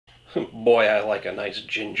Boy, I like a nice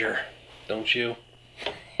ginger, don't you?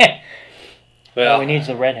 Well, we need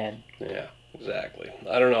the redhead. Yeah, exactly.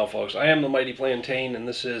 I don't know, folks. I am the Mighty Plantain, and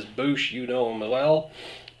this is Boosh. You know him well.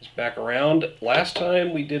 He's back around. Last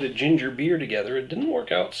time we did a ginger beer together, it didn't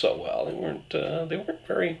work out so well. They weren't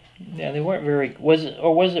very. Yeah, they weren't very. Was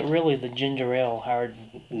it really the ginger ale hard?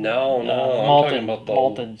 No, I'm talking about the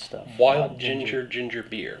malted stuff. wild ginger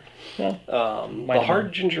beer. Yeah. The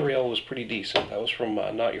hard ginger ale was pretty decent. That was from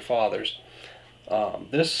Not Your Father's.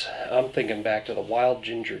 This, I'm thinking back to the wild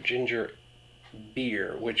ginger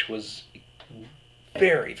beer, which was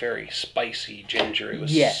very, very spicy ginger. It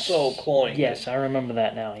was so cloying. Yes, I remember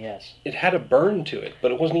that now, yes. It had a burn to it,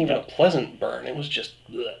 but it wasn't even a pleasant burn. It was just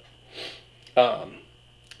bleh.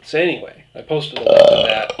 So anyway, I posted a link to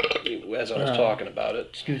that as I was talking about it.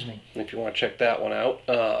 Excuse me. If you want to check that one out.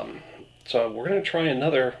 So we're going to try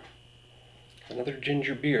another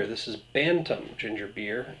ginger beer. This is Bantam Ginger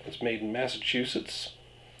Beer. It's made in Massachusetts.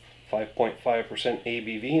 5.5%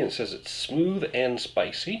 ABV, and it says it's smooth and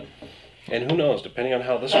spicy. And who knows, depending on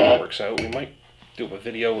how this one works out, we might do a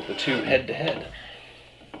video with the two head-to-head.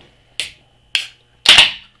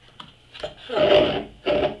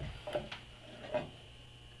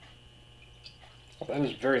 That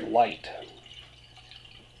is very light.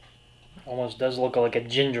 Almost does look like a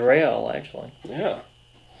ginger ale, actually. Yeah.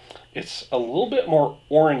 It's a little bit more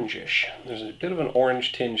orangish. There's a bit of an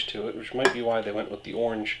orange tinge to it, which might be why they went with the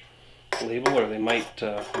orange label, or they might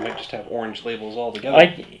just have orange labels altogether.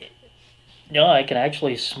 I can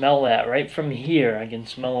actually smell that right from here. I can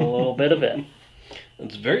smell a little bit of it.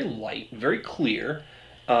 It's very light, very clear.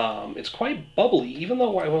 It's quite bubbly, even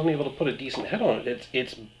though I wasn't able to put a decent head on it.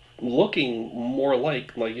 It's looking more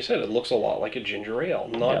like you said, it looks a lot like a ginger ale.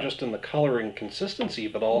 Not just in the color and consistency,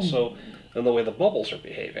 but also in the way the bubbles are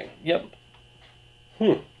behaving. Yep.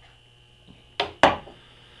 But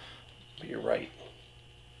you're right.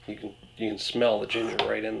 You can smell the ginger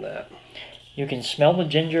right in that. You can smell the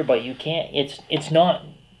ginger, but you can't. It's not.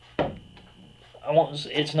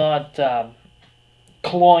 It's not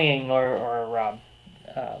cloying or.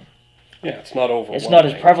 It's not overwhelming. It's not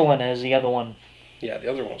as prevalent as the other one. Yeah,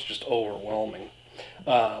 the other one's just overwhelming.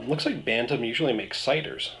 Looks like Bantam usually makes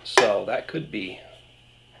ciders, so that could be.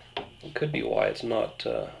 It could be why it's not.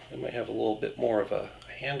 It might have a little bit more of a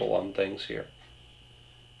handle on things here.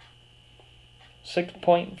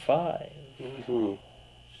 6.5. Mm-hmm.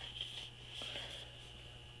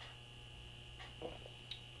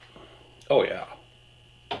 Oh yeah.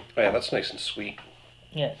 That's nice and sweet.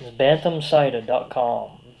 Yeah, it's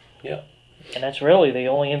bantamcider.com. Yeah. And that's really the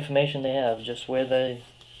only information they have, just who they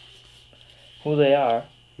are.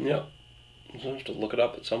 Yeah. I'll have to look it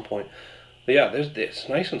up at some point. But yeah, it's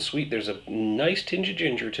nice and sweet. There's a nice tinge of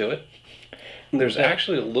ginger to it. And there's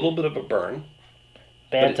actually a little bit of a burn.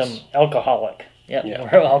 Bantam alcoholic. Yep, yeah,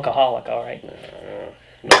 we're alcoholic, all right.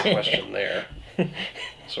 No question there.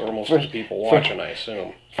 So are most of the people watching, I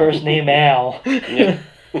assume. First name Al. Yeah.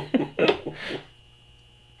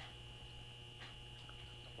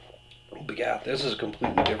 But yeah, this is a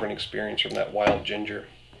completely different experience from that wild ginger.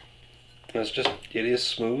 And it is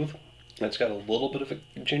smooth. And it's got a little bit of a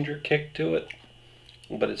ginger kick to it.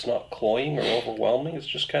 But it's not cloying or overwhelming. It's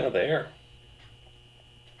just kind of there.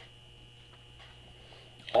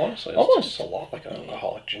 Honestly, it's just a lot like an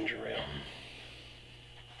alcoholic ginger ale.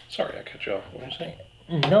 Sorry, I cut you off. What did you say?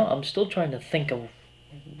 No, I'm still trying to think of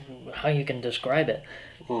how you can describe it.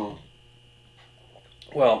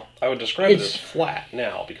 Well, I would describe it as flat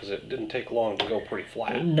now, because it didn't take long to go pretty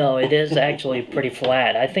flat. No, it is actually pretty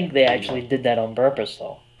flat. I think they actually did that on purpose,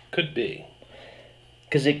 though. Could be.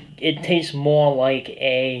 Because it tastes more like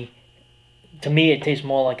to me, it tastes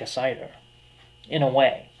more like a cider, in a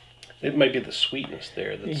way. It might be the sweetness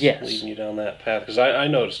there that's leading you down that path. Because I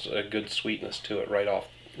noticed a good sweetness to it right off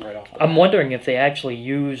the bat. I'm wondering if they actually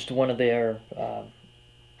used one of their...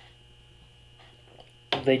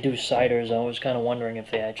 they do ciders. I was kind of wondering if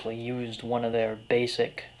they actually used one of their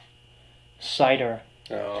basic cider.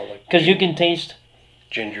 Because you can taste...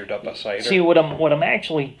 Gingered up a cider. See, what I'm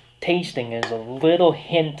actually tasting is a little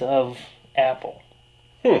hint of apple.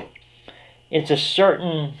 It's a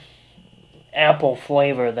certain apple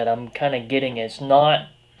flavor that I'm kind of getting. It's not...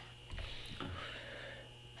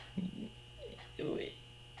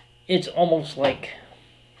 It's almost like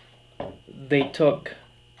they took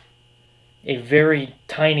a very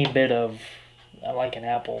tiny bit of, like an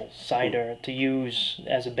apple cider, to use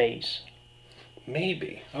as a base.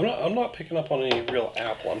 Maybe. I'm not picking up on any real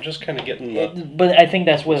apple. I'm just kind of getting But I think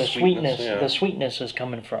that's where the sweetness is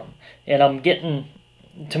coming from. And I'm getting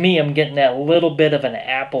that little bit of an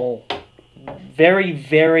apple, very,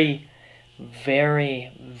 very,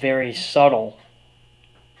 very, very subtle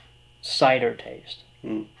cider taste.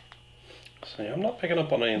 See, I'm not picking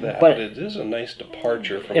up on any of that, but it is a nice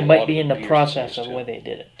departure from. It might be in the process of the way they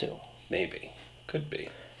did it too. Maybe, could be.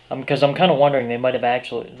 Because I'm kind of wondering they might have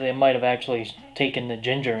actually taken the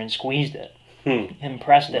ginger and squeezed it and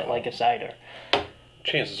pressed it like a cider.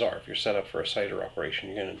 Chances are, if you're set up for a cider operation,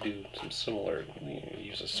 you're going to do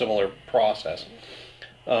use a similar process.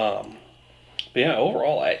 But yeah,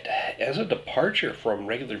 overall, as a departure from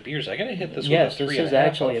regular beers, I gotta hit this with a 3.5. This is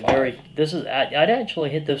actually I'd actually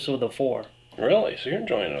hit this with a 4. Really? So you're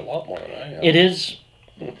enjoying it a lot more than I am. It is.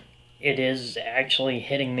 It is actually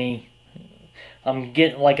hitting me.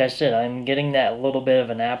 Like I said, I'm getting that little bit of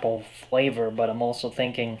an apple flavor, but I'm also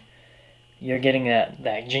thinking you're getting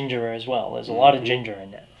that ginger as well. There's a lot of ginger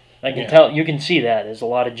in it. I can tell. You can see that there's a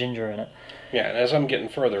lot of ginger in it. Yeah, and as I'm getting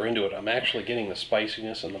further into it, I'm actually getting the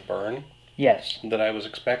spiciness and the burn. Yes. That I was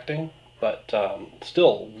expecting, but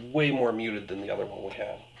still way more muted than the other one we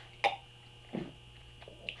had.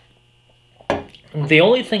 The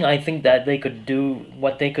only thing I think that they could do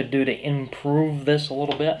to improve this a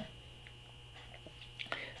little bit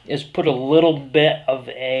is put a little bit of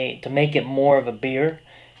to make it more of a beer,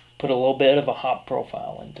 put a little bit of a hop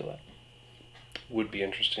profile into it. Would be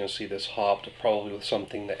interesting to see this hopped, probably with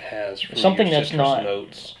something that has something that's not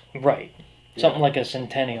notes. Right. Something like a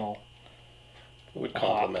Centennial. It would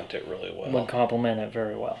complement it really well. Would complement it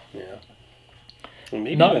very well. Yeah. And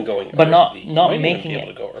maybe even going earthy. But not making it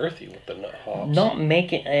able to go earthy with the hops. Not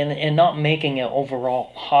making it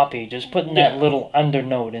overall hoppy. Just putting that little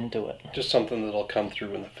undernote into it. Just something that'll come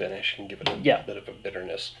through in the finish and give it a bit of a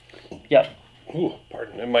bitterness. Yep. Ooh,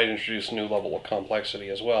 pardon. It might introduce a new level of complexity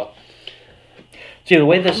as well. See, the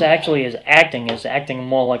way this actually is acting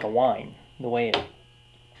more like a wine. The way it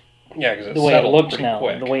looks now,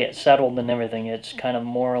 quick. The way it's settled and everything, it's kind of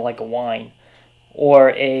more like a wine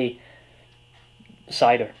or a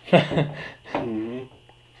cider. But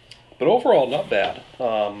overall, not bad.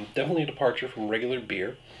 Definitely a departure from regular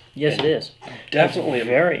beer. Yes, it is.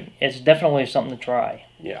 It's definitely something to try.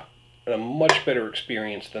 Yeah, and a much better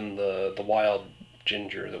experience than the wild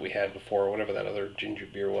ginger that we had before, or whatever that other ginger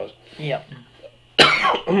beer was. Yeah.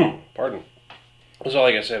 Pardon. So,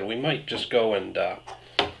 like I said, we might just go and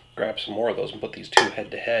grab some more of those and put these two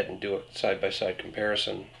head to head and do a side-by-side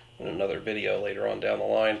comparison in another video later on down the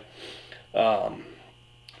line.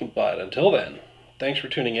 But until then, thanks for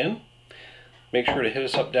tuning in. Make sure to hit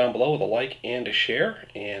us up down below with a like and a share,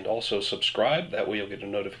 and also subscribe. That way you'll get a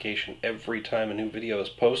notification every time a new video is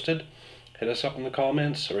posted. Hit us up in the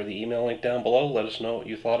comments or the email link down below. Let us know what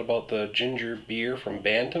you thought about the ginger beer from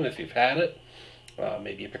Bantam if you've had it.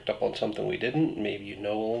 Maybe you picked up on something we didn't. Maybe you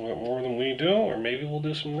know a little bit more than we do. Or maybe we'll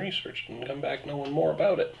do some research and come back knowing more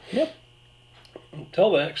about it. Yep.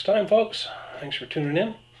 Until the next time, folks. Thanks for tuning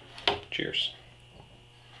in. Cheers.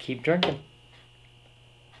 Keep drinking.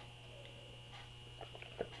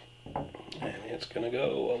 And it's going to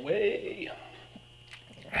go away.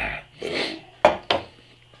 Boom.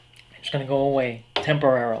 It's going to go away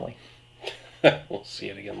temporarily. We'll see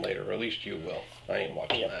it again later. Or at least you will. I ain't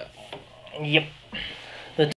watching that. Yep.